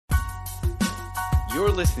You're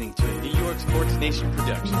listening to a New York Sports Nation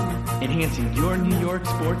production, enhancing your New York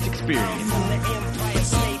sports experience.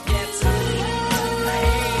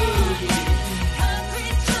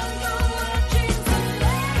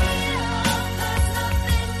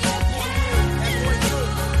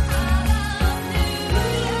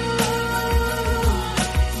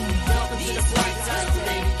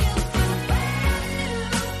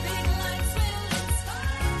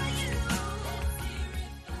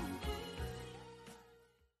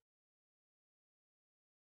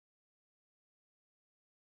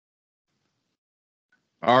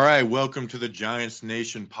 All right, welcome to the Giants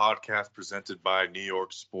Nation podcast presented by New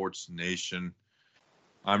York Sports Nation.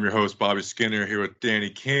 I'm your host, Bobby Skinner, here with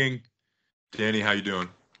Danny King. Danny, how you doing?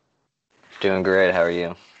 Doing great. How are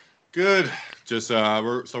you? Good. Just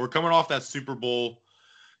we're coming off that Super Bowl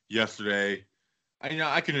yesterday.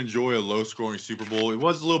 I can enjoy a low-scoring Super Bowl. It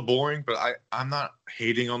was a little boring, but I'm not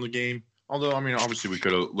hating on the game. Although, obviously we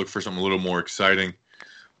could have looked for something a little more exciting.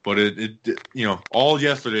 But it all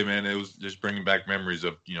yesterday, man, it was just bringing back memories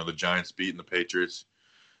of, the Giants beating the Patriots.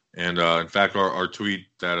 And, in fact, our tweet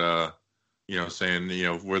that, saying,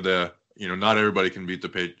 we're not everybody can beat the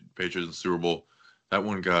Patriots in the Super Bowl. That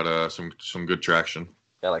one got some good traction.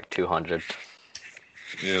 Got like 200.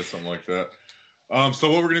 Yeah, something like that. So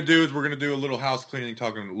what we're going to do is we're going to do a little house cleaning,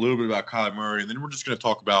 talking a little bit about Kyler Murray. And then we're just going to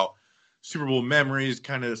talk about Super Bowl memories,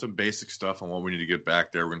 kind of some basic stuff on what we need to get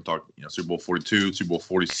back there. We're going to talk, Super Bowl 42, Super Bowl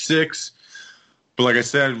 46. But like I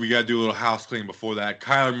said, we got to do a little house cleaning before that.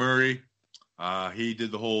 Kyler Murray, he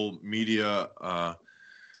did the whole media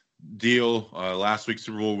deal last week,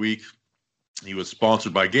 Super Bowl week. He was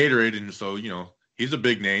sponsored by Gatorade, and so he's a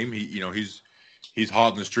big name. He's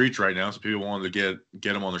hot in the streets right now, so people wanted to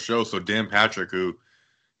get him on the show. So Dan Patrick, who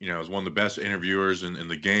is one of the best interviewers in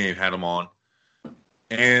the game, had him on,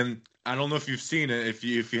 and I don't know if you've seen it. If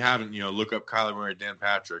you haven't, look up Kyler Murray, Dan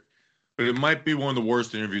Patrick. But it might be one of the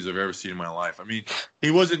worst interviews I've ever seen in my life. He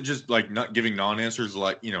wasn't just like not giving non-answers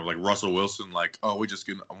like Russell Wilson, like, oh, we just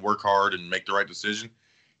can work hard and make the right decision.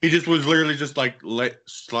 He just was literally just like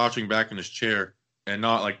slouching back in his chair and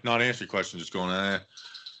not answering questions, just going, I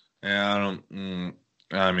don't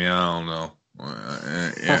know.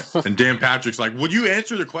 Yeah. And Dan Patrick's like, would you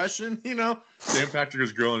answer the question? Dan Patrick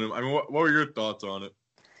is grilling him. What were your thoughts on it?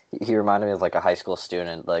 He reminded me of like a high school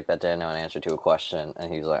student, like that didn't know an answer to a question,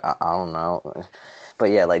 and he was like, I don't know. But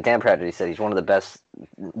yeah, like Dan Patrick, he said he's one of the best,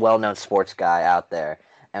 well-known sports guy out there,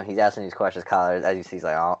 and he's asking these questions. Kyler, as you see, he's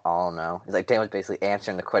like, I don't know. He's like, Dan was basically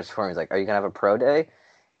answering the question for him. He's like, are you gonna have a pro day?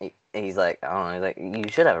 And he's like, I don't know. He's like,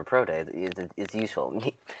 you should have a pro day. It's useful.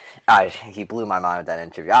 He blew my mind with that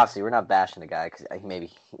interview. Obviously, we're not bashing the guy because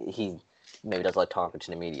he doesn't like talking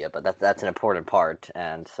to the media, but that's an important part,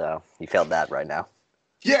 and so he failed that right now.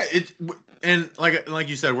 Yeah, and like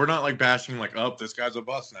you said, we're not like bashing like, oh, this guy's a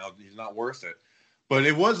bust now. He's not worth it. But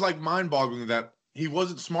it was like mind-boggling that he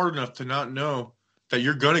wasn't smart enough to not know that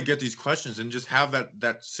you're gonna get these questions and just have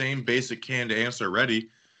that same basic canned answer ready.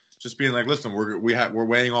 Just being like, listen, we're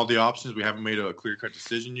weighing all the options. We haven't made a clear-cut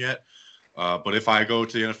decision yet. But if I go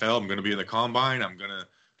to the NFL, I'm gonna be in the combine. I'm gonna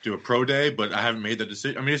do a pro day, but I haven't made the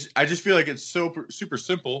decision. I just feel like it's so super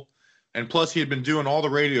simple. And plus, he had been doing all the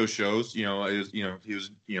radio shows. He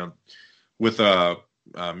was with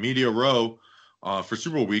Media Row for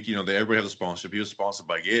Super Bowl week. Everybody has a sponsorship. He was sponsored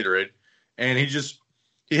by Gatorade, and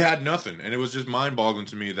he had nothing. And it was just mind-boggling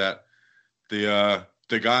to me that the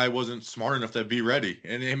guy wasn't smart enough to be ready.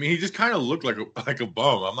 And he just kind of looked like a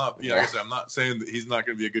bum. I'm not, like I said, I'm not saying that he's not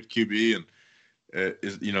going to be a good QB, and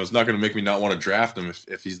it's not going to make me not want to draft him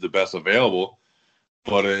if he's the best available.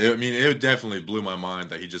 But it definitely blew my mind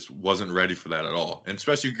that he just wasn't ready for that at all, and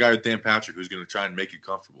especially a guy with Dan Patrick who's going to try and make you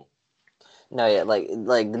comfortable. No, yeah, like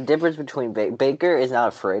the difference between Baker is not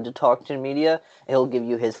afraid to talk to the media. He'll give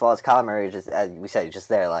you his thoughts. Kyler Murray, just as we said, just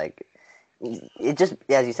there, like it just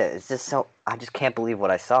as you said, it's just so I just can't believe what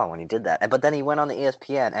I saw when he did that. But then he went on the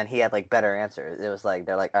ESPN and he had like better answers. It was like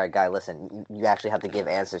they're like, all right, guy, listen, you actually have to give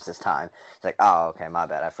answers this time. It's like, oh, okay, my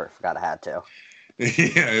bad, I forgot I had to.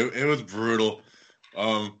 Yeah, it was brutal.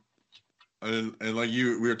 And like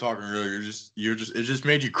we were talking earlier, it just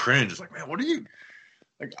made you cringe. It's like, man, what are you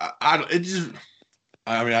like? I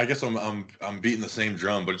guess I'm beating the same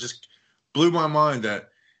drum, but it just blew my mind that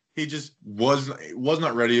he just was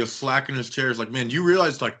not ready. He was slacking his chair. It's like, man, you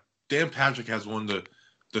realize like Dan Patrick has one of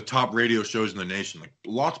the top radio shows in the nation. Like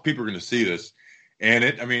lots of people are going to see this, and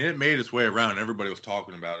it made its way around. Everybody was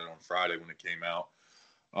talking about it on Friday when it came out.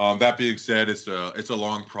 That being said, it's a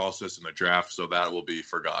long process in the draft, so that will be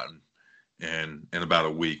forgotten in about a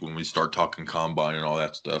week when we start talking combine and all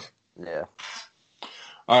that stuff. Yeah.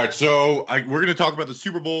 All right, so we're going to talk about the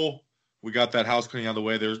Super Bowl we got that house cleaning out of the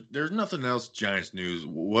way. There's nothing else Giants news.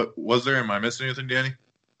 What was there? Am I missing anything, Danny?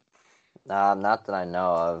 Not that I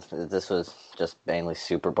know of. This was just mainly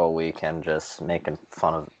Super Bowl weekend, just making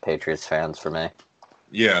fun of Patriots fans for me.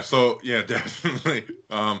 Yeah, so yeah, definitely.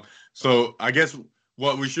 So I guess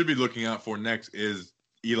what we should be looking out for next is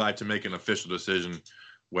Eli to make an official decision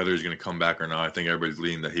whether he's going to come back or not. I think everybody's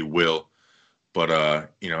leaning that he will, but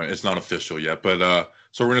it's not official yet. But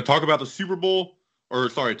so we're going to talk about the Super Bowl,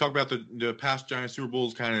 talk about the past Giants Super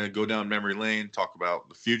Bowls, kind of go down memory lane, talk about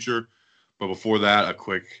the future. But before that, a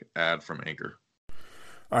quick ad from Anchor.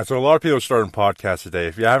 All right, so a lot of people are starting podcasts today.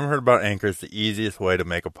 If you haven't heard about Anchor, it's the easiest way to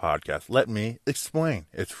make a podcast. Let me explain.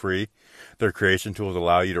 It's free. Their creation tools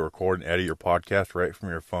allow you to record and edit your podcast right from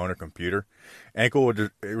your phone or computer. Anchor will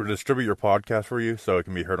distribute your podcast for you so it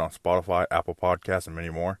can be heard on Spotify, Apple Podcasts, and many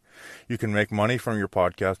more. You can make money from your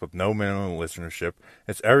podcast with no minimum listenership.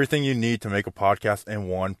 It's everything you need to make a podcast in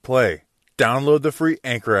one play. Download the free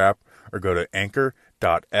Anchor app or go to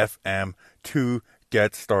anchor.fm to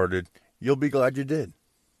get started. You'll be glad you did.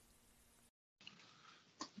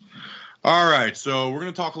 All right, so we're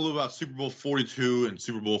going to talk a little about Super Bowl 42 and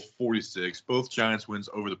Super Bowl 46. Both Giants wins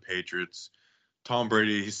over the Patriots. Tom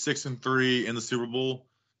Brady, he's 6-3 in the Super Bowl,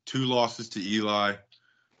 2 losses to Eli,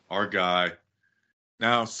 our guy.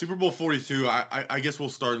 Now, Super Bowl 42, I guess we'll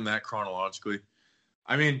start in that chronologically.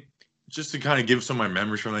 I mean, just to kind of give some of my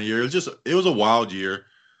memories from that year, it was a wild year.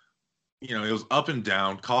 It was up and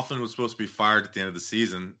down. Coughlin was supposed to be fired at the end of the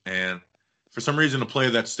season, and for some reason, a play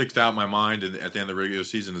that sticks out in my mind at the end of the regular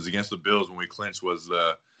season is against the Bills when we clinched was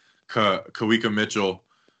Kawika Mitchell,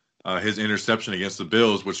 his interception against the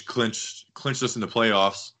Bills, which clinched us in the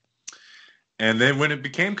playoffs. And then when it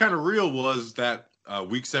became kind of real was that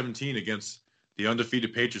Week 17 against the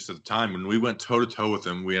undefeated Patriots at the time when we went toe-to-toe with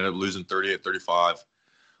them. We ended up losing 38-35,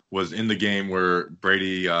 was in the game where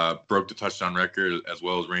Brady broke the touchdown record as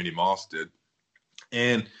well as Randy Moss did.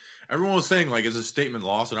 And everyone was saying, it's a statement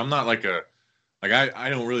loss, and I'm not I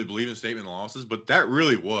don't really believe in statement losses, but that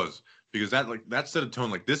really was because that set a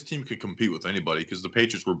tone. This team could compete with anybody because the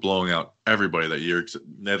Patriots were blowing out everybody that year.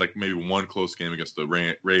 They had maybe one close game against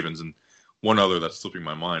the Ravens and one other that's slipping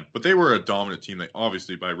my mind. But they were a dominant team. They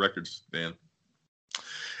obviously by records, Dan.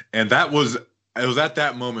 And it was at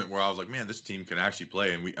that moment where I was like, man, this team can actually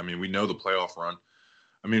play. And we know the playoff run.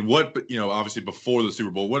 I mean, obviously before the Super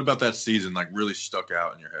Bowl, what about that season really stuck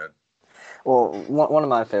out in your head? Well, one of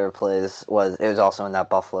my favorite plays was also in that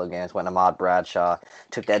Buffalo game when Ahmad Bradshaw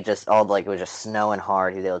took that it was just snowing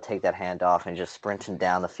hard. He was able to take that handoff and just sprinting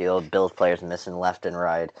down the field. Bills players missing left and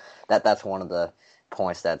right. That's one of the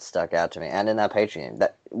points that stuck out to me. And in that Patriot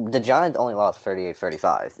game, the Giants only lost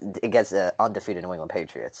 38-35 against the undefeated New England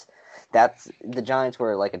Patriots. The Giants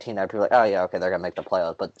were a team that people were like, oh yeah, okay, they're gonna make the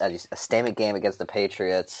playoffs. But as a statement game against the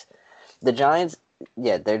Patriots, the Giants.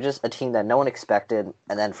 Yeah, they're just a team that no one expected,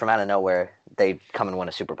 and then from out of nowhere, they come and win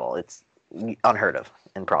a Super Bowl. It's unheard of,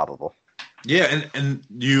 improbable. Yeah, and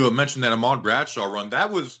you mentioned that Ahmad Bradshaw run.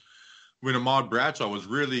 That was when Ahmad Bradshaw was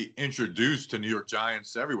really introduced to New York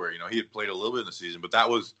Giants everywhere. He had played a little bit in the season, but that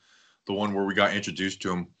was the one where we got introduced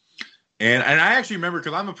to him. And I actually remember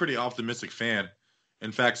because I'm a pretty optimistic fan.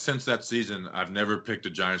 In fact, since that season, I've never picked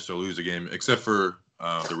the Giants to lose a game except for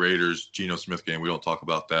the Raiders Geno Smith game. We don't talk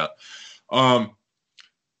about that.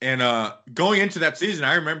 And going into that season,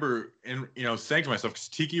 I remember, saying to myself, because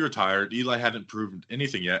Tiki retired, Eli hadn't proven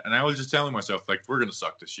anything yet, and I was just telling myself, we're going to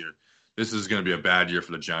suck this year. This is going to be a bad year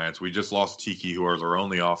for the Giants. We just lost Tiki, who are their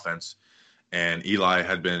only offense, and Eli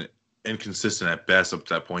had been inconsistent at best up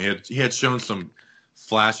to that point. He had shown some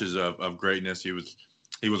flashes of greatness. He was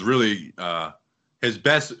really his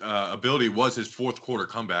best ability was his fourth quarter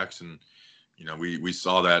comebacks, and we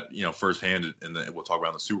saw that firsthand, and we'll talk about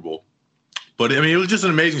in the Super Bowl. But it was just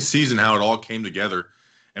an amazing season how it all came together,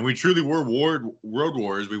 and we truly were road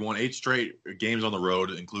warriors. We won 8 straight games on the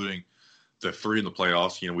road, including the 3 in the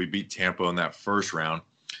playoffs. We beat Tampa in that first round,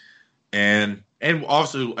 and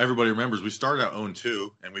also everybody remembers we started out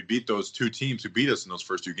 0-2, and we beat those 2 teams who beat us in those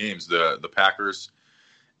first 2 games, the Packers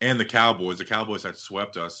and the Cowboys. The Cowboys had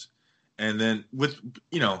swept us, and then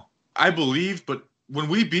I believe, but when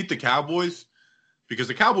we beat the Cowboys. Because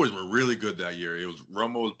the Cowboys were really good that year. It was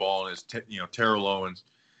Romo was balling, Terrell Owens.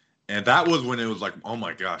 And that was when it was oh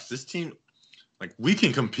my gosh, this team, we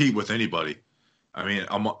can compete with anybody. I mean,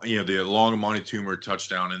 the long Amani Toomer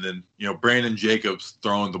touchdown, and then, Brandon Jacobs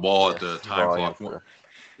throwing the ball at the time clock.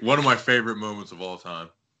 One of my favorite moments of all time.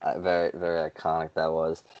 Very, very iconic that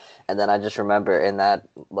was. And then I just remember in that,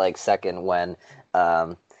 second when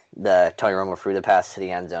the Tony Romo threw the pass to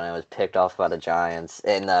the end zone and it was picked off by the Giants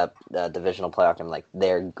in the divisional playoff game. Like,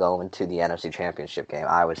 they're going to the NFC Championship game.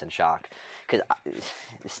 I was in shock because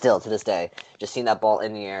still to this day, just seeing that ball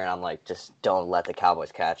in the air and I'm like, just don't let the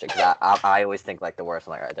Cowboys catch it. Because I always think like the worst.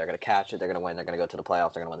 I'm like, all right, they're gonna catch it, they're gonna win, they're gonna go to the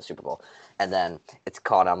playoffs, they're gonna win the Super Bowl, and then it's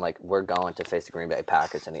caught. I'm like, we're going to face the Green Bay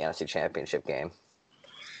Packers in the NFC Championship game.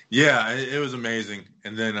 Yeah, it was amazing.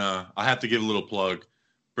 And then I have to give a little plug.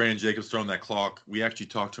 Brandon Jacobs throwing that clock. We actually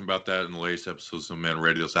talked to him about that in the latest episode of Some Man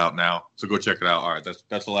Radio's out now. So go check it out. All right,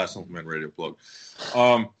 that's the last Some Man Radio plug.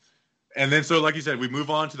 And then, so like you said, we move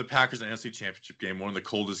on to the Packers and NFC Championship game, one of the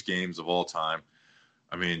coldest games of all time.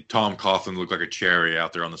 I mean, Tom Coughlin looked like a cherry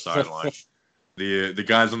out there on the sideline. The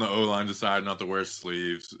guys on the O-line decided not to wear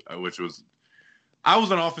sleeves, which was – I was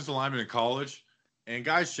an offensive lineman in college, and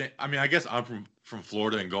guys – I mean, I guess I'm from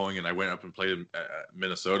Florida and I went up and played in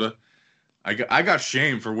Minnesota. I got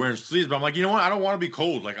shamed for wearing sleeves, but I'm like, you know what? I don't want to be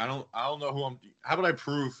cold. Like, I don't know who I'm. How would I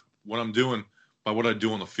prove what I'm doing by what I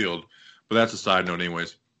do on the field? But that's a side note,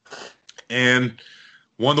 anyways. And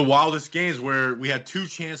one of the wildest games where we had two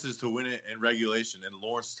chances to win it in regulation, and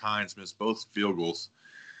Lawrence Tynes missed both field goals.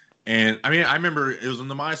 And I mean, I remember it was in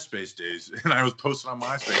the MySpace days, and I was posting on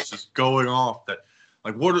MySpace just going off that,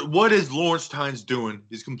 like, what is Lawrence Tynes doing?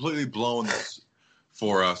 He's completely blowing this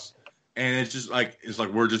for us. And it's like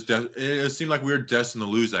we're just it seemed like we were destined to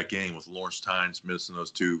lose that game with Lawrence Tynes missing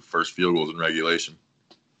those two first field goals in regulation.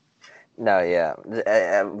 No, yeah.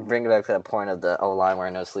 Bring it back to that point of the O-line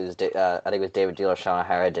wearing no sleeves. I think it was David Dealer, Sean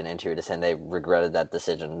O'Hara did an interview to saying they regretted that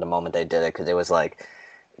decision the moment they did it because it was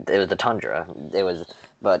the tundra.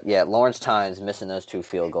 But yeah, Lawrence Tynes missing those two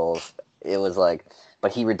field goals. It was like.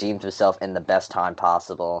 But he redeemed himself in the best time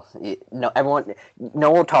possible. No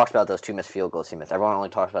one talks about those two missed field goals he missed. Everyone only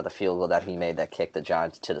talks about the field goal that he made that kicked the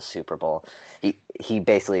Giants to the Super Bowl. He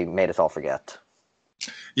basically made us all forget.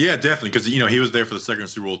 Yeah, definitely, because he was there for the second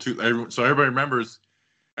Super Bowl too. So everybody remembers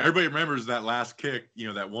that last kick,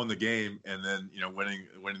 that won the game, and then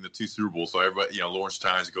winning the two Super Bowls. So everybody, Lawrence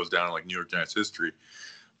Tynes goes down in like New York Giants history.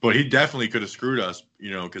 But he definitely could have screwed us,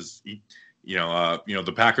 because he.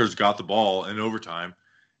 The Packers got the ball in overtime,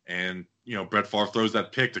 and Brett Favre throws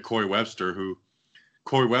that pick to Corey Webster.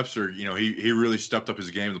 He really stepped up his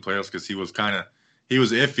game in the playoffs because he was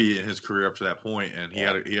iffy in his career up to that point, and he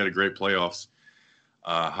had a great playoffs.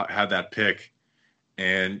 Had that pick,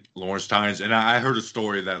 and Lawrence Tynes. And I heard a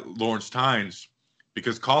story that Lawrence Tynes,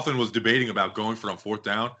 because Coughlin was debating about going for it on fourth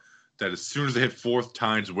down, that as soon as they hit fourth,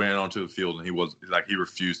 Tynes went onto the field, and he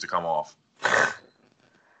refused to come off.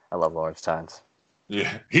 I love Lawrence Tynes.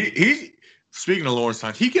 Yeah, he. Speaking of Lawrence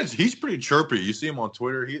Tynes, he's pretty chirpy. You see him on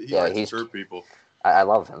Twitter. He likes to chirp people. I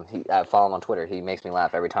love him. I follow him on Twitter. He makes me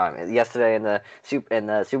laugh every time. Yesterday in the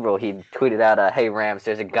Super Bowl, he tweeted out, "Hey Rams,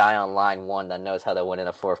 there's a guy on line one that knows how to win in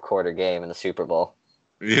a fourth quarter game in the Super Bowl."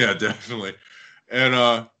 Yeah, definitely.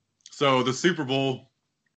 And so the Super Bowl,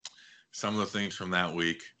 some of the things from that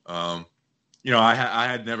week. I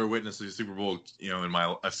had never witnessed a Super Bowl, in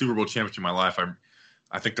a Super Bowl championship in my life.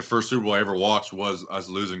 I think the first Super Bowl I ever watched was us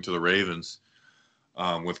losing to the Ravens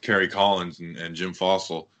with Kerry Collins and Jim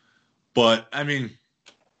Fossil. But, I mean,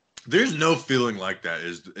 there's no feeling like that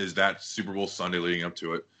is that Super Bowl Sunday leading up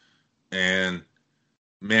to it. And,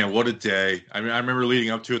 man, what a day. I mean, I remember leading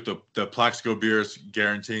up to it, the Plaxico Bears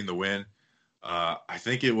guaranteeing the win. I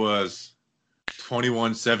think it was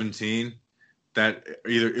 21-17. It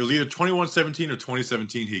was either 21-17 or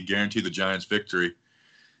 2017 he guaranteed the Giants victory.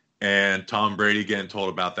 And Tom Brady getting told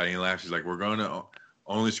about that. He laughs. He's like, "We're going to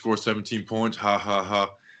only score 17 points. Ha, ha,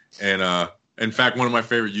 ha." And in fact, one of my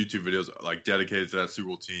favorite YouTube videos, like dedicated to that Super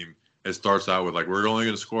Bowl team, it starts out with like, "We're only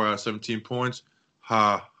going to score out 17 points.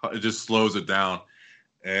 Ha, ha." It just slows it down.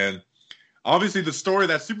 And obviously the story of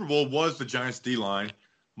that Super Bowl was the Giants D-line.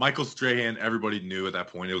 Michael Strahan, everybody knew at that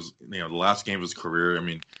point. It was, the last game of his career. I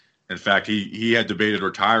mean, in fact, he had debated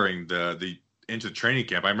retiring into training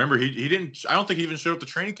camp. I remember he didn't. I don't think he even showed up to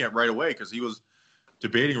training camp right away because he was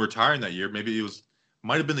debating retiring that year. Maybe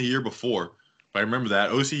might have been the year before. But I remember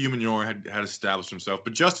that O.C. Umenyiora had established himself.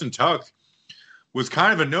 But Justin Tuck was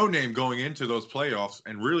kind of a no-name going into those playoffs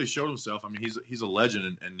and really showed himself. I mean, he's a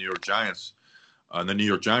legend in New York Giants, the New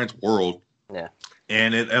York Giants world. Yeah.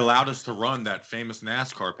 And it allowed us to run that famous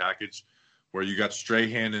NASCAR package where you got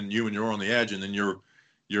Strahan and Umenyiora on the edge, and then you're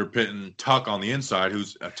pitting Tuck on the inside,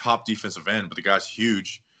 who's a top defensive end, but the guy's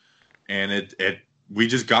huge. And we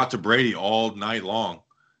just got to Brady all night long,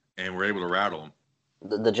 and we're able to rattle him.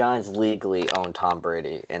 The Giants legally owned Tom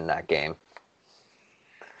Brady in that game.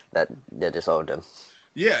 That they just owned him.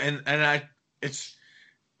 Yeah, it's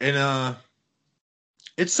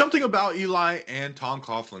something about Eli and Tom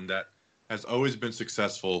Coughlin that has always been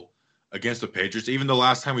successful against the Patriots. Even the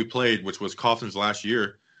last time we played, which was Coughlin's last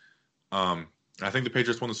year, I think the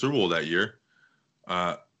Patriots won the Super Bowl that year.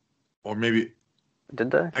 Or maybe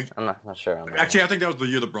Did they? I'm not sure. Actually, I think that was the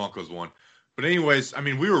year the Broncos won. But anyways, I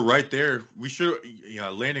mean, we were right there. We should,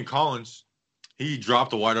 Landon Collins, he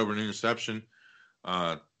dropped a wide open interception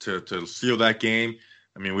to seal that game.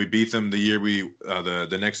 I mean, we beat them the year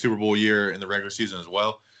the next Super Bowl year in the regular season as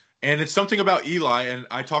well. And it's something about Eli, and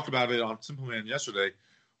I talked about it on Simple Man yesterday,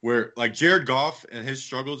 where like Jared Goff and his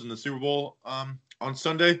struggles in the Super Bowl on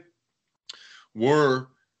Sunday were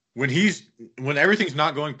when everything's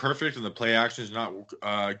not going perfect and the play action is not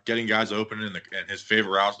getting guys open and his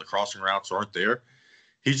favorite routes, the crossing routes aren't there.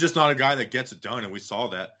 He's just not a guy that gets it done, and we saw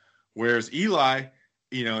that. Whereas Eli,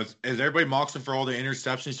 as everybody mocks him for all the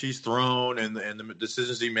interceptions he's thrown and the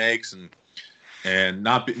decisions he makes and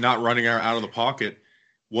not running out of the pocket,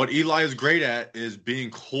 what Eli is great at is being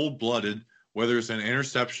cold-blooded, whether it's an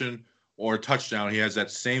interception or a touchdown. He has that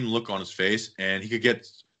same look on his face, and he could get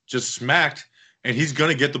just smacked, and he's going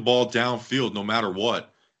to get the ball downfield no matter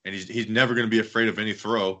what, and he's never going to be afraid of any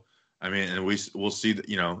throw. I mean, and we'll see that,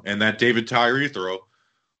 and that David Tyree throw,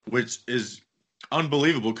 which is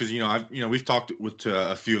unbelievable because we've talked to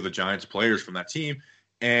a few of the Giants players from that team,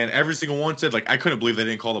 and every single one said like I couldn't believe they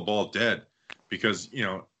didn't call the ball dead because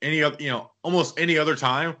almost any other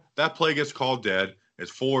time that play gets called dead. It's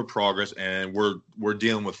forward progress, and we're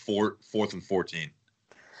dealing with fourth and 14.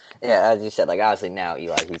 Yeah, as you said, like obviously now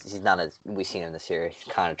Eli, he's not as we've seen him this year. He's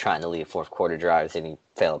kind of trying to lead fourth quarter drives, and he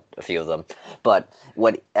failed a few of them. But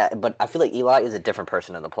I feel like Eli is a different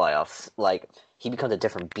person in the playoffs. Like he becomes a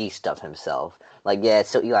different beast of himself. Like yeah, it's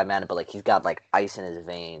still Eli Manning, but like he's got like ice in his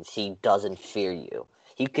veins. He doesn't fear you.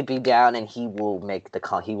 He could be down, and he will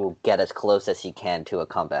he will get as close as he can to a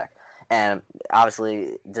comeback. And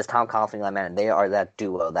obviously, just Tom Coughlin and Eli Manning, they are that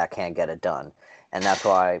duo that can't get it done, and that's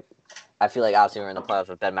why. I feel like obviously we're in the playoffs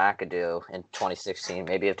with Ben McAdoo in 2016.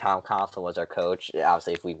 Maybe if Tom Coughlin was our coach,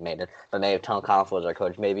 obviously if we've made it, but maybe if Tom Coughlin was our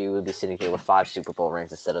coach, maybe we would be sitting here with 5 Super Bowl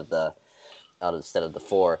rings instead of the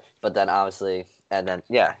 4. But then obviously,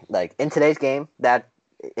 like in today's game, that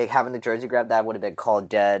having the jersey grab that would have been called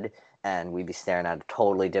dead, and we'd be staring at a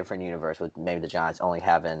totally different universe with maybe the Giants only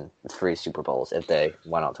having 3 Super Bowls if they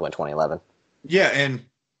went on to win 2011. Yeah, and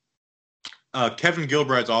Kevin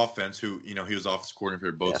Gilbride's offense, who he was offensive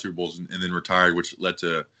coordinator for both Super Bowls and then retired, which led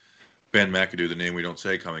to Ben McAdoo, the name we don't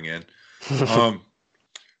say, coming in.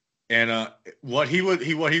 What he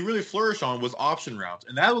really flourished on was option routes,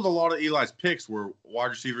 and that was a lot of Eli's picks where wide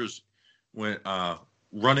receivers went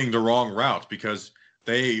running the wrong routes because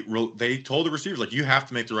they told the receivers like you have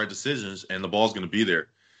to make the right decisions and the ball's going to be there,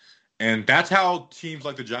 and that's how teams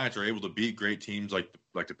like the Giants are able to beat great teams like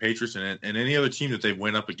the Patriots and any other team that they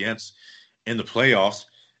went up against in the playoffs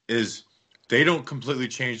is they don't completely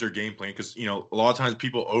change their game plan because a lot of times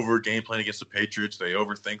people over game plan against the Patriots, they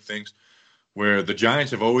overthink things, where the Giants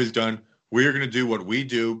have always done. We're going to do what we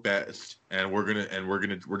do best, and we're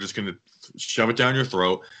just going to shove it down your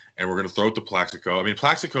throat, and we're going to throw it to Plaxico. I mean,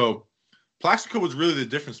 Plaxico was really the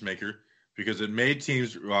difference maker because it made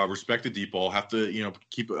teams respect the deep ball, have to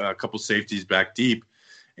keep a couple safeties back deep,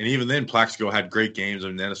 and even then Plaxico had great games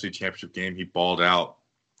in the NFC Championship game. He balled out.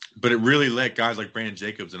 But it really let guys like Brandon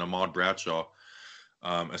Jacobs and Ahmad Bradshaw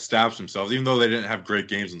establish themselves, even though they didn't have great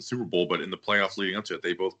games in the Super Bowl. But in the playoffs leading up to it,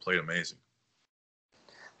 they both played amazing.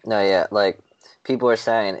 No, yeah, like people are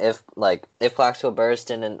saying if Plaxico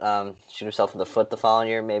burst and shoot himself in the foot the following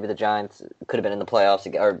year, maybe the Giants could have been in the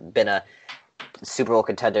playoffs or been a Super Bowl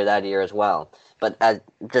contender that year as well. But I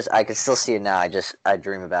can still see it now. I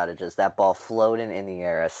dream about it. Just that ball floating in the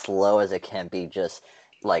air as slow as it can be, just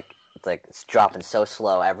like. It's dropping so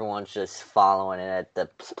slow. Everyone's just following it. The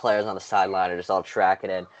players on the sideline are just all tracking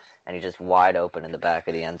it, and he's just wide open in the back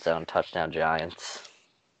of the end zone. Touchdown Giants.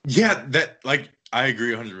 Yeah, I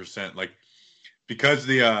agree 100%. Like because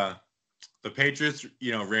the Patriots,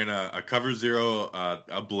 ran a cover zero,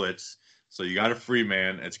 a blitz. So you got a free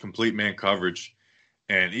man. It's complete man coverage,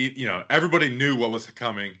 and everybody knew what was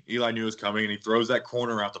coming. Eli knew it was coming, and he throws that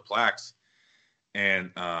corner out to Plax,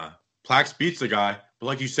 and Plax beats the guy. But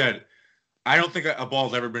like you said, I don't think a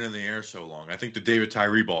ball's ever been in the air so long. I think the David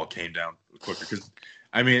Tyree ball came down quicker because,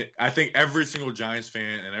 I think every single Giants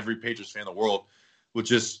fan and every Patriots fan in the world would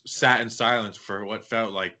just sat in silence for what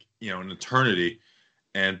felt like, an eternity.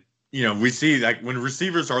 And, we see like when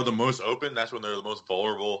receivers are the most open, that's when they're the most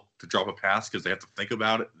vulnerable to drop a pass because they have to think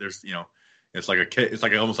about it. There's, it's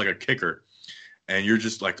like almost like a kicker. And you're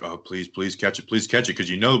just like, oh, please catch it because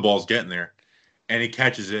the ball's getting there. And he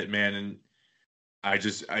catches it, man, and I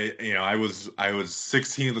was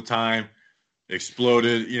 16 at the time.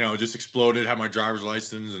 exploded. Just exploded. Had my driver's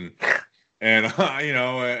license and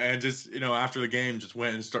just after the game, just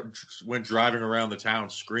went driving around the town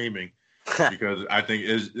screaming because I think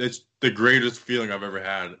it's the greatest feeling I've ever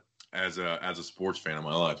had as a sports fan in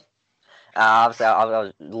my life. Obviously, I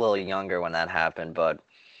was a little younger when that happened, but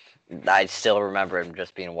I still remember him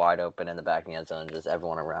just being wide open in the back of the end zone, just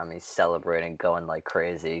everyone around me celebrating, going like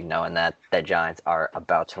crazy, knowing that the Giants are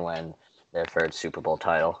about to win their third Super Bowl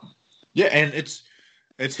title. Yeah, and it's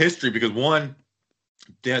history because one,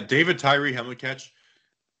 David Tyree helmet catch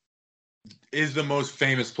is the most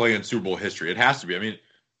famous play in Super Bowl history. It has to be.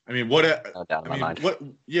 What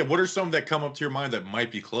are some that come up to your mind that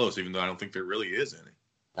might be close, even though I don't think there really is any?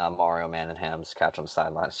 Mario Manningham's catch on the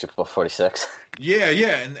sideline, Super Bowl 46. Yeah,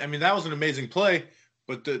 and that was an amazing play.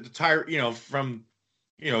 But the from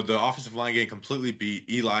the offensive line game completely beat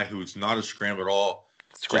Eli, who's not a scrambler at all,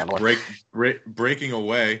 Scrambling, breaking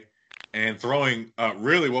away and throwing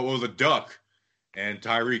really what was a duck, and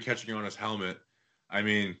Tyree catching on his helmet.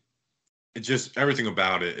 It just everything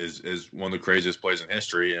about it is one of the craziest plays in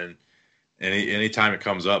history. And any time it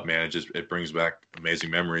comes up, man, it brings back amazing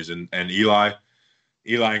memories. And Eli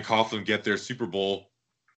and Coughlin get their Super Bowl,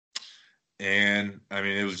 and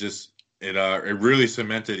it was just it really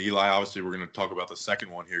cemented Eli. Obviously, we're going to talk about the second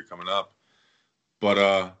one here coming up,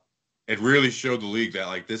 but it really showed the league that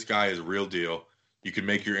like this guy is a real deal. You can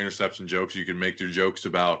make your interception jokes, you can make your jokes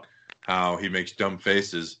about how he makes dumb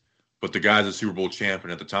faces, but the guy's a Super Bowl champ,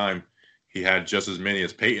 and at the time he had just as many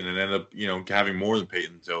as Peyton, and ended up having more than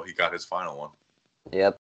Peyton until he got his final one.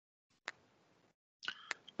 Yep.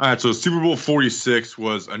 All right, so Super Bowl 46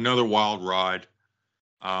 was another wild ride.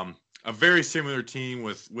 A very similar team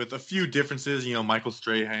with a few differences. Michael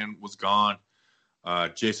Strahan was gone.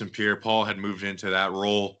 Jason Pierre-Paul had moved into that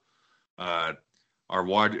role. Our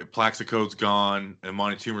wide Plaxico's gone. And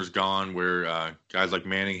Monty Toomer's gone, where guys like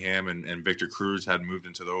Manningham and Victor Cruz had moved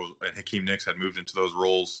into those, and Hakeem Nicks had moved into those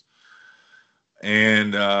roles.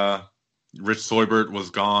 And Rich Soybert was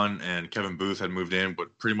gone, and Kevin Booth had moved in,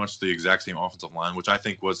 but pretty much the exact same offensive line, which I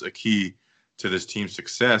think was a key to this team's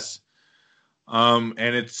success. And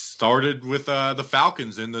it started with the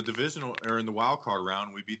Falcons in the divisional or in the wild card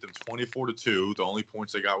round. We beat them 24-2. The only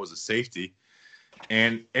points they got was a safety,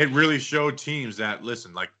 and it really showed teams that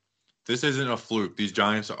listen, like this isn't a fluke. These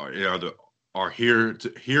Giants are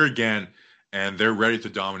here again, and they're ready to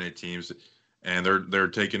dominate teams, and they're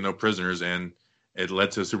taking no prisoners, and it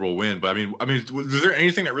led to a Super Bowl win. But was there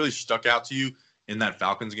anything that really stuck out to you in that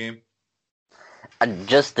Falcons game?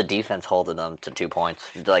 Just the defense holding them to 2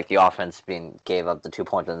 points. Like the offense gave up the 2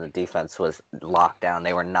 points, and the defense was locked down.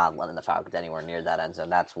 They were not letting the Falcons anywhere near that end zone.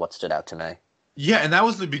 That's what stood out to me. Yeah, and that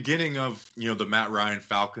was the beginning of the Matt Ryan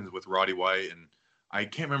Falcons with Roddy White, and I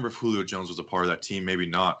can't remember if Julio Jones was a part of that team, maybe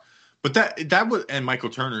not. But that was, and Michael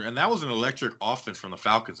Turner, and that was an electric offense from the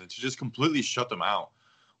Falcons, and to just completely shut them out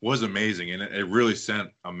was amazing, and it really sent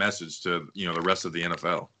a message to the rest of the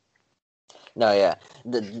NFL. No, yeah,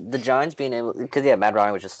 the Giants being able, because Matt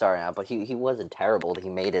Ryan was just starting out, but he wasn't terrible. He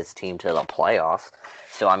made his team to the playoffs,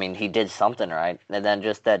 so he did something right. And then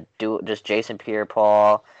just Jason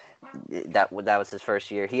Pierre-Paul, that was his first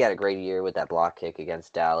year. He had a great year with that block kick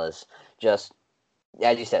against Dallas. Just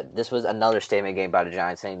as you said, this was another statement game by the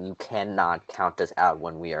Giants saying you cannot count us out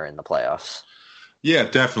when we are in the playoffs. Yeah,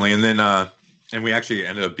 definitely, and then. And we actually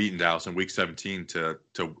ended up beating Dallas in Week 17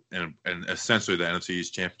 and essentially the NFC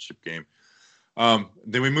East Championship game.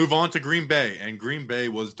 Then we move on to Green Bay, and Green Bay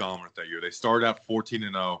was dominant that year. They started out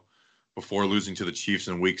 14-0 before losing to the Chiefs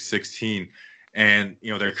in Week 16, and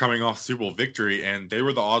they're coming off Super Bowl victory, and they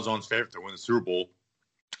were the odds-on favorite to win the Super Bowl.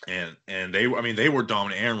 And they were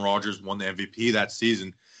dominant. Aaron Rodgers won the MVP that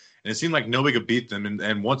season, and it seemed like nobody could beat them.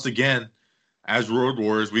 And once again, as Road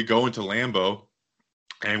Warriors, we go into Lambeau.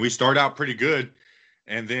 And we start out pretty good,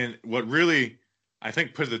 and then what really, I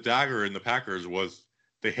think, put the dagger in the Packers was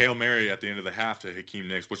the Hail Mary at the end of the half to Hakeem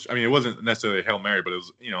Nicks, which, it wasn't necessarily a Hail Mary, but it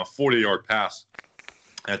was, a 40-yard pass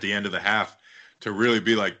at the end of the half to really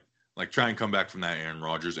be like try and come back from that Aaron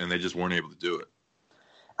Rodgers, and they just weren't able to do it.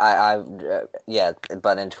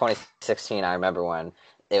 But in 2016, I remember when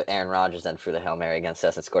Aaron Rodgers then threw the Hail Mary against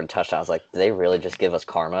us and scored a touchdown. I was like, did they really just give us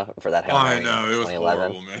karma for that Hail Mary? I know, it was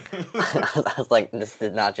horrible, man. I was like, this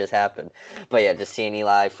did not just happen. But yeah, just seeing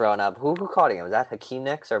Eli throwing up. Who caught him? Was that Hakeem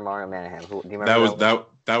Nicks or Mario Manningham? Do you remember?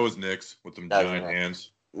 That was Nicks with them giant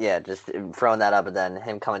hands. Yeah, just throwing that up, and then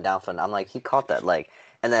him coming down from. I'm like, he caught that.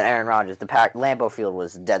 And then Aaron Rodgers, Lambeau Field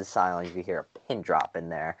was dead silent. You could hear a pin drop in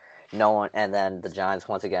there. No one, and then the Giants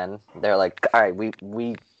once again. They're like, all right,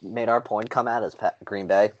 we made our point. Come at us, Green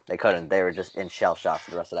Bay. They couldn't. They were just in shell shock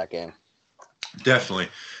for the rest of that game. Definitely.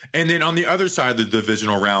 And then on the other side of the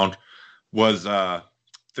divisional round was the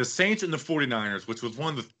Saints and the 49ers, which was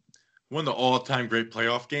one of the all-time great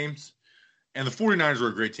playoff games. And the 49ers were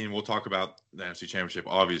a great team. We'll talk about the NFC Championship,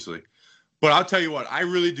 obviously. But I'll tell you what, I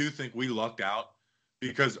really do think we lucked out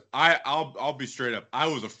because I'll be straight up. I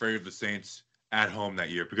was afraid of the Saints at home that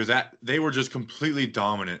year because they were just completely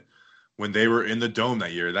dominant when they were in the dome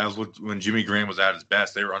that year. That was when Jimmy Graham was at his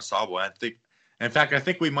best. They were unstoppable. In fact, I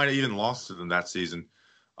think we might have even lost to them that season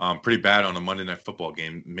pretty bad on a Monday Night Football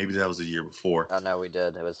game. Maybe that was the year before. Oh, no, we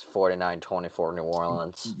did. It was 49-24 New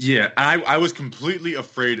Orleans. Yeah, I was completely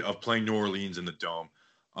afraid of playing New Orleans in the dome.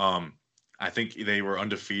 I think they were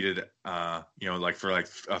undefeated, like for like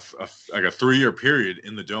a 3-year period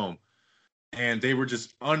in the dome. And they were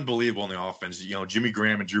just unbelievable in the offense. Jimmy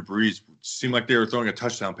Graham and Drew Brees seemed like they were throwing a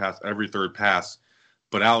touchdown pass every third pass.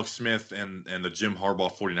 But Alex Smith and the Jim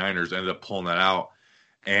Harbaugh 49ers ended up pulling that out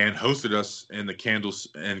and hosted us in the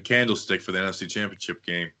Candlestick for the NFC Championship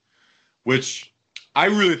game, which I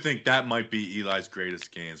really think that might be Eli's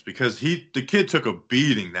greatest games because the kid took a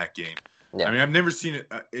beating that game. Yeah. I mean, I've never seen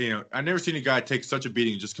it. I've never seen a guy take such a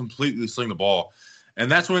beating and just completely sling the ball. And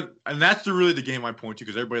that's really the game I point to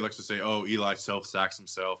because everybody likes to say, "Oh, Eli self-sacks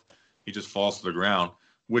himself. He just falls to the ground,"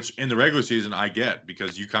 which in the regular season I get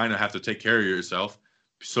because you kind of have to take care of yourself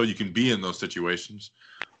so you can be in those situations.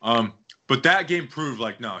 But that game proved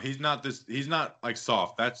like, no, he's not like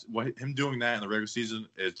soft. That's what him doing that in the regular season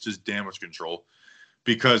is just damage control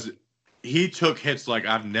because he took hits like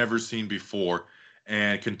I've never seen before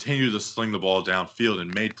and continued to sling the ball downfield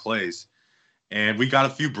and made plays. And we got a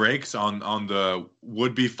few breaks on the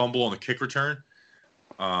would-be fumble on the kick return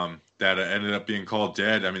that ended up being called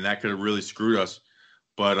dead. I mean, that could have really screwed us.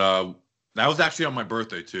 But that was actually on my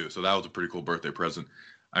birthday, too. So that was a pretty cool birthday present.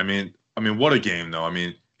 I mean, what a game, though. I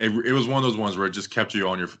mean, it was one of those ones where it just kept you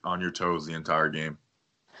on your toes the entire game.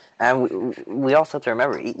 And we also have to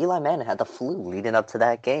remember, Eli Manning had the flu leading up to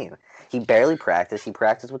that game. He barely practiced. He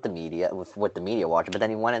practiced with the media, with the media watching, but then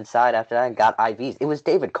he went inside after that and got IVs. It was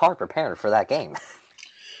David Carr preparing for that game.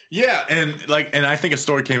 Yeah, and I think a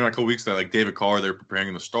story came out a couple weeks ago, like David Carr, they're preparing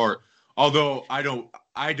him to start. Although I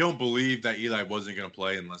don't believe that Eli wasn't going to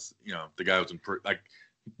play unless the guy was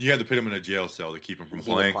you had to put him in a jail cell to keep him from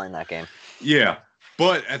playing. He was playing that game. Yeah,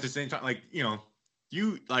 but at the same time,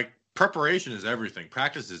 preparation is everything.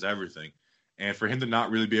 Practice is everything. And for him to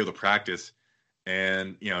not really be able to practice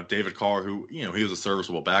and, David Carr, who, he was a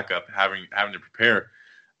serviceable backup, having to prepare,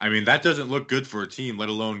 I mean, that doesn't look good for a team, let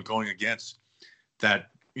alone going against that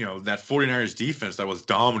 49ers defense that was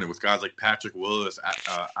dominant with guys like Patrick Willis,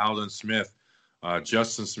 Aldon Smith,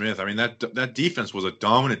 Justin Smith. I mean, that defense was a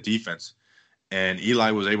dominant defense. And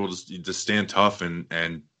Eli was able to stand tough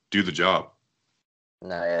and do the job.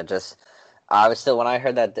 No, yeah, I was still, when I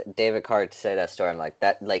heard that David Carr say that story, I'm like,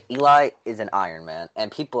 Eli is an Iron Man,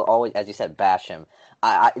 and people always, as you said, bash him.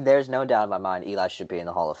 There's no doubt in my mind Eli should be in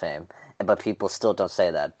the Hall of Fame, but people still don't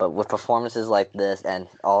say that. But with performances like this and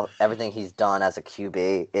everything he's done as a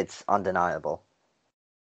QB, it's undeniable.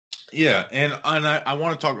 Yeah, and I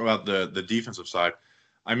want to talk about the defensive side.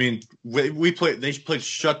 I mean, they played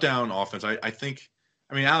shutdown offense. I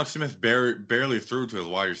mean, Alex Smith barely threw to his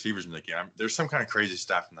wide receivers in the game. There's some kind of crazy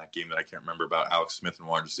stat from that game that I can't remember about Alex Smith and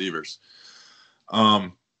wide receivers.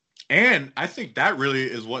 And I think that really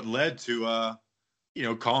is what led to,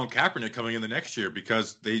 Colin Kaepernick coming in the next year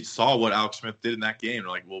because they saw what Alex Smith did in that game.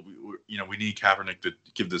 They're like, well, we need Kaepernick to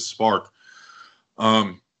give this spark.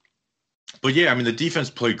 But yeah, I mean, the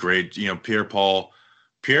defense played great.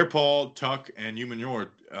 Pierre-Paul, Tuck, and Umanor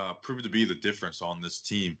proved to be the difference on this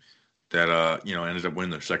team that ended up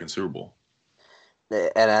winning their second Super Bowl.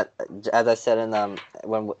 And as I said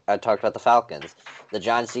when I talked about the Falcons, the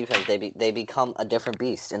Giants defense, they become a different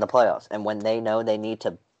beast in the playoffs. And when they know they need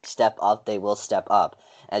to step up, they will step up.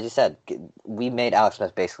 As you said, we made Alex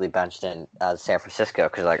Smith basically benched in San Francisco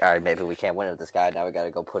because all right, maybe we can't win with this guy. Now we got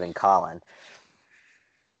to go put in Colin.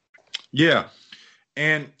 Yeah,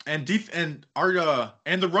 and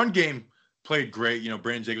the run game played great.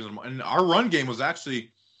 Brandon Jacobs and our run game was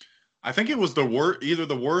actually, I think it was either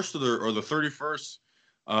the worst or the 31st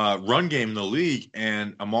run game in the league.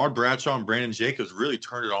 And Ahmad Bradshaw and Brandon Jacobs really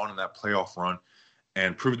turned it on in that playoff run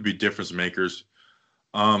and proved to be difference makers.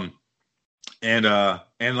 And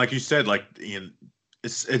like you said,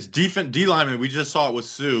 it's defense D lineman. We just saw it with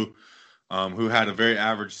Sue, who had a very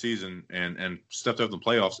average season and stepped up in the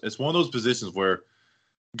playoffs. It's one of those positions where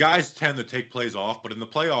guys tend to take plays off, but in the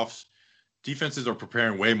playoffs, defenses are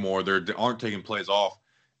preparing way more. They aren't taking plays off.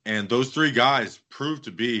 And those three guys proved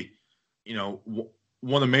to be, one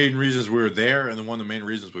of the main reasons we were there and one of the main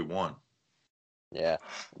reasons we won. Yeah,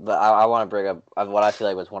 but I want to bring up what I feel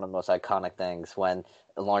like was one of the most iconic things when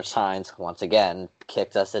Lawrence Hines once again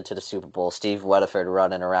kicked us into the Super Bowl. Steve Weatherford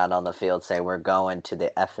running around on the field saying we're going to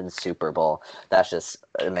the effing Super Bowl. That's just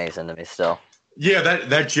amazing to me still. Yeah,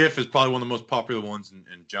 that GIF is probably one of the most popular ones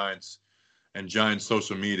in Giants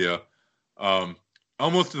social media.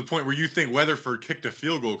 Almost to the point where you think Weatherford kicked a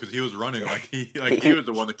field goal because he was running like he was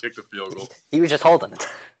the one that kicked the field goal. He was just holding it.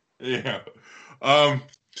 Yeah.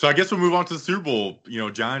 So I guess we'll move on to the Super Bowl.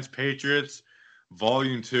 Giants Patriots,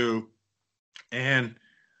 Volume 2, and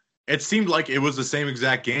it seemed like it was the same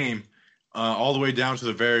exact game all the way down to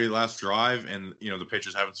the very last drive, and the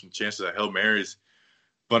Patriots having some chances at Hail Marys.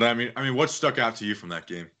 But I mean, what stuck out to you from that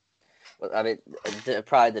game? I mean,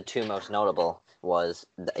 probably the two most notable was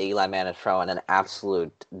the Eli Manning throwing an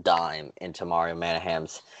absolute dime into Mario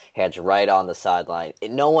Manaham's heads right on the sideline.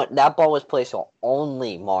 That ball was placed so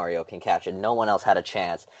only Mario can catch it. No one else had a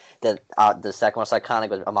chance. The second most iconic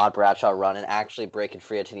was Ahmad Bradshaw running, actually breaking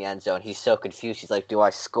free into the end zone. He's so confused. He's like, do I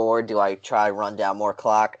score? Do I try to run down more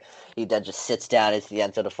clock? He then just sits down into the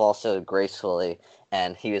end zone to fall so gracefully.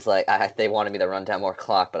 And he was like, they wanted me to run down more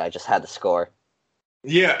clock, but I just had to score.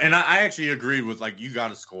 Yeah, and I actually agreed with, you got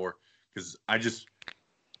to score because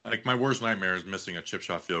my worst nightmare is missing a chip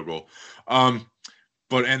shot field goal. And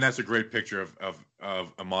that's a great picture of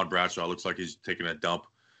Ahmad Bradshaw. It looks like he's taking a dump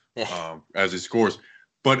as he scores.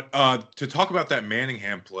 But to talk about that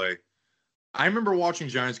Manningham play, I remember watching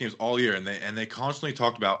Giants games all year, and they constantly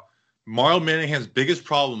talked about Mario Manningham's biggest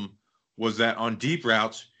problem was that on deep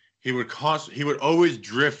routes he would always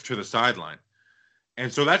drift to the sideline,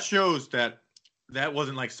 and so that shows that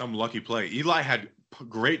wasn't like some lucky play. Eli had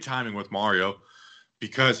great timing with Mario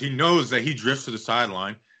because he knows that he drifts to the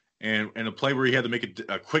sideline, and a play where he had to make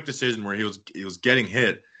a quick decision where he was getting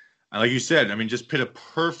hit. And like you said, I mean, just put a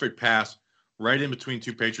perfect pass right in between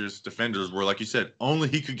two Patriots defenders where, like you said, only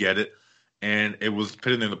he could get it, and it was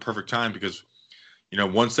put in there the perfect time because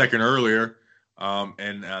 1 second earlier,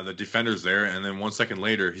 and the defender's there, and then 1 second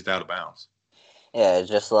later he's out of bounds. Yeah, it's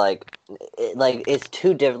just it's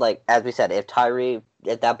too different. Like, as we said, if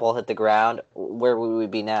that ball hit the ground, where would we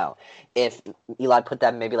be now? If Eli put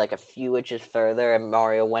that maybe like a few inches further and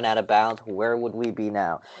Mario went out of bounds, where would we be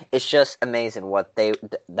now? It's just amazing what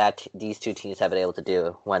these two teams have been able to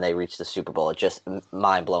do when they reach the Super Bowl. It's just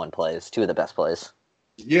mind-blowing plays. Two of the best plays.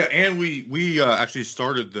 Yeah, and we actually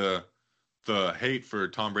started the hate for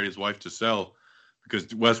Tom Brady's wife to sell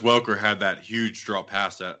because Wes Welker had that huge drop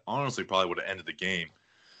pass that honestly probably would have ended the game.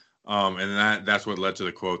 And that's what led to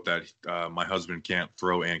the quote that my husband can't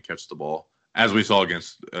throw and catch the ball, as we saw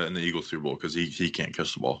against in the Eagles Super Bowl, because he can't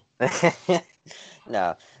catch the ball.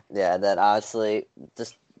 No, yeah. Then honestly,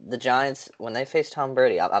 just the Giants when they face Tom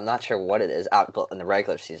Brady, I'm not sure what it is. In the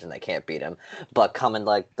regular season, they can't beat him, but coming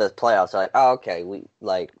the playoffs, they're like, oh, okay,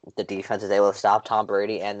 the defense is able to stop Tom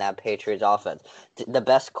Brady and that Patriots offense, the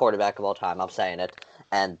best quarterback of all time. I'm saying it,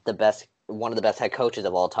 and one of the best head coaches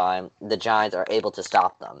of all time. The Giants are able to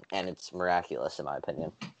stop them, and it's miraculous in my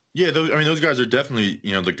opinion. Yeah, those guys are definitely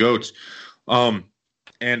the GOATs.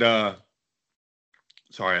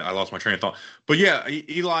 Sorry, I lost my train of thought. But yeah,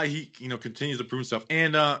 Eli, he continues to prove himself,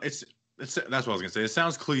 and that's what I was gonna say. It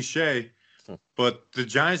sounds cliche, but the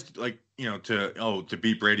Giants to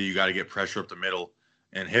beat Brady, you got to get pressure up the middle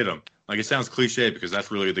and hit him. Like, it sounds cliche because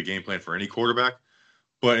that's really the game plan for any quarterback,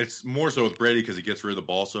 but it's more so with Brady because he gets rid of the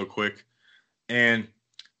ball so quick, and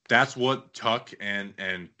that's what Tuck and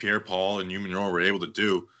Pierre-Paul and Hugh Monroe were able to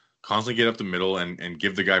do. Constantly get up the middle and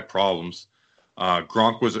give the guy problems.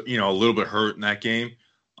 Gronk was a little bit hurt in that game.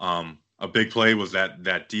 A big play was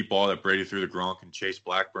that deep ball that Brady threw to Gronk, and Chase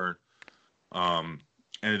Blackburn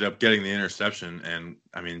ended up getting the interception. And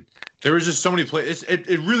I mean, there was just so many plays.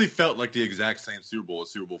 It really felt like the exact same Super Bowl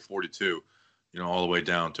as Super Bowl 42, all the way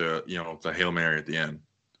down to the Hail Mary at the end.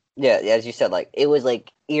 Yeah, as you said, it was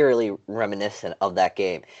eerily reminiscent of that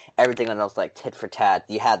game. Everything else tit for tat.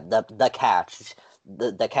 You had the catch.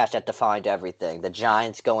 The catch that defined everything. The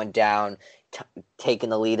Giants going down, taking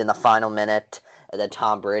the lead in the final minute, and then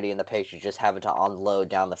Tom Brady and the Patriots just having to unload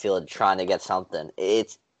down the field trying to get something.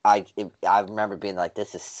 I remember being like,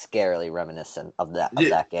 this is scarily reminiscent of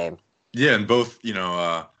that game. Yeah, and both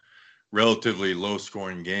relatively low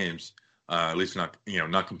scoring games. At least not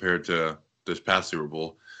compared to this past Super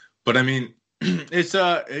Bowl. But I mean, it's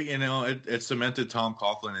it cemented Tom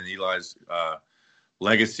Coughlin and Eli's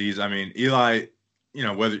legacies. I mean, Eli,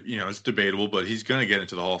 whether it's debatable, but he's going to get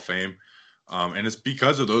into the Hall of Fame, and it's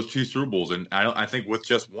because of those two Super Bowls. And I think with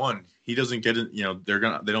just one, he doesn't get it.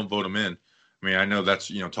 They don't vote him in. I mean, I know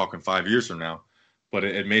that's talking 5 years from now, but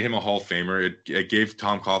it made him a Hall of Famer. It gave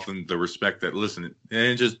Tom Coughlin the respect that, listen,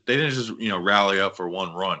 they didn't just rally up for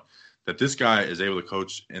one run. That this guy is able to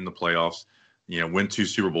coach in the playoffs, win 2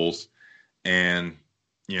 Super Bowls, and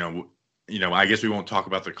I guess we won't talk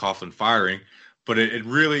about the Coughlin firing, but it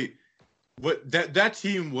really, that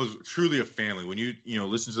team was truly a family. When you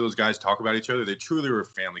listen to those guys talk about each other, they truly were a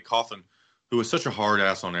family. Coughlin, who was such a hard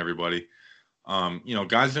ass on everybody,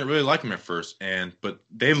 guys didn't really like him at first, but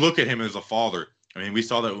they look at him as a father. I mean, we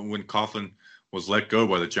saw that when Coughlin was let go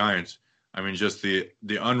by the Giants. I mean, just the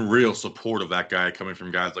unreal support of that guy coming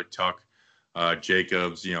from guys like Tuck,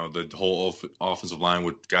 Jacobs, the whole offensive line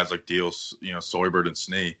with guys like Deal, Soybert and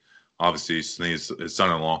Snee. Obviously, Snee's his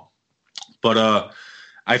son-in-law. But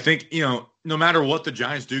I think, no matter what the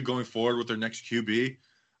Giants do going forward with their next QB,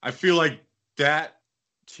 I feel like that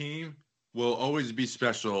team will always be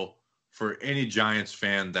special for any Giants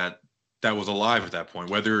fan that was alive at that point.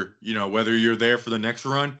 Whether you're there for the next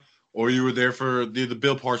run or you were there for the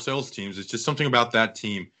Bill Parcells teams, it's just something about that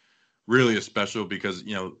team really is special because,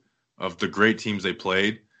 of the great teams they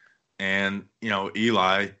played. And,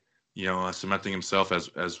 Eli, cementing himself as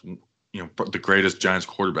the greatest Giants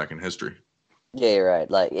quarterback in history. Yeah, you're right.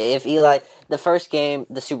 Like, if Eli, the first game,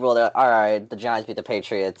 the Super Bowl, all right, the Giants beat the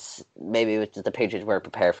Patriots. Maybe it was just the Patriots weren't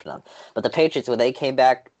prepared for them. But the Patriots, when they came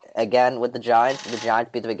back again with the Giants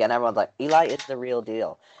beat them again, everyone's like, Eli is the real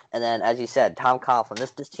deal. And then, as you said, Tom Coughlin,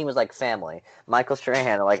 this team was like family. Michael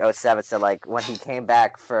Strahan, in 2007, said, when he came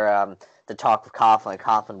back for the talk with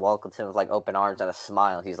Coughlin welcomed him with, open arms and a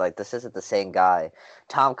smile. He's like, this isn't the same guy.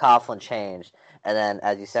 Tom Coughlin changed. And then,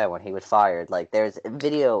 as you said, when he was fired, there's a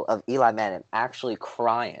video of Eli Manning actually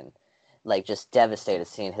crying, just devastated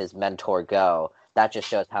seeing his mentor go. That just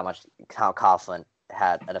shows how much Tom Coughlin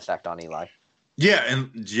had an effect on Eli. Yeah,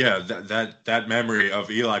 that memory of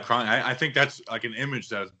Eli crying, I think that's like an image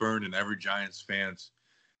that is burned in every Giants fan's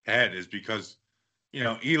head, is because,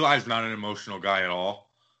 Eli's not an emotional guy at all.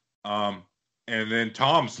 And then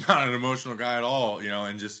Tom's not an emotional guy at all,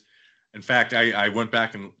 and just, in fact, I went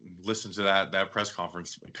back and listened to that press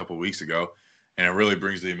conference a couple of weeks ago, and it really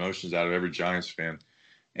brings the emotions out of every Giants fan.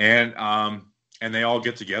 And they all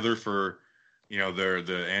get together for,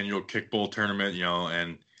 the annual kickball tournament,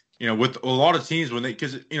 and with a lot of teams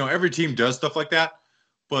because every team does stuff like that,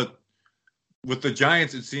 but with the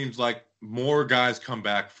Giants, it seems like more guys come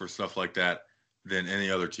back for stuff like that than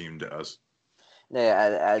any other team does.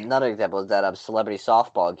 Yeah, another example is that celebrity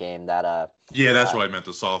softball game that. Yeah, that's what I meant,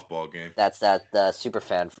 the softball game. That's the super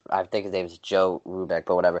fan. I think his name is Joe Rubeck,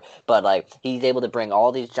 but whatever. But he's able to bring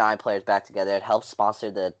all these Giant players back together. It helps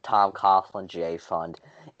sponsor the Tom Coughlin J Fund.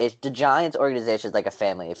 It's the Giants organization is like a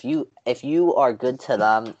family. If you are good to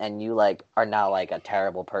them and you are not a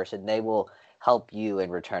terrible person, they will help you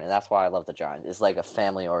in return, and that's why I love the Giants. It's like a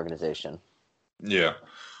family organization. Yeah.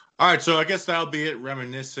 All right, so I guess that'll be it.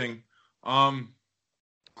 Reminiscing.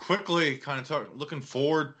 Quickly, kind of looking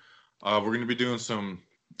forward. We're going to be doing some,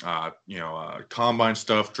 combine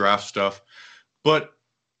stuff, draft stuff, but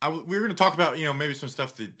we're going to talk about, maybe some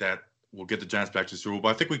stuff that will get the Giants back to the Super Bowl. But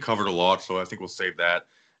I think we covered a lot, so I think we'll save that.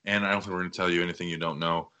 And I don't think we're going to tell you anything you don't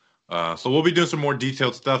know. So we'll be doing some more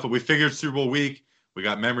detailed stuff. But we figured Super Bowl week, we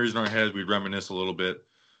got memories in our heads. We reminisce a little bit.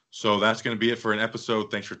 So that's going to be it for an episode.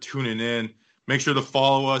 Thanks for tuning in. Make sure to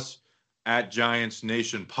follow us at Giants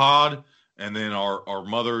Nation Pod. And then our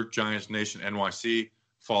mother, Giants Nation NYC.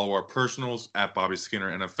 Follow our personals at Bobby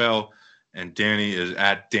Skinner NFL. And Danny is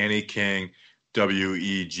at Danny King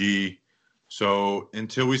WEG. So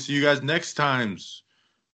until we see you guys next time,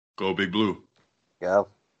 go Big Blue. Go.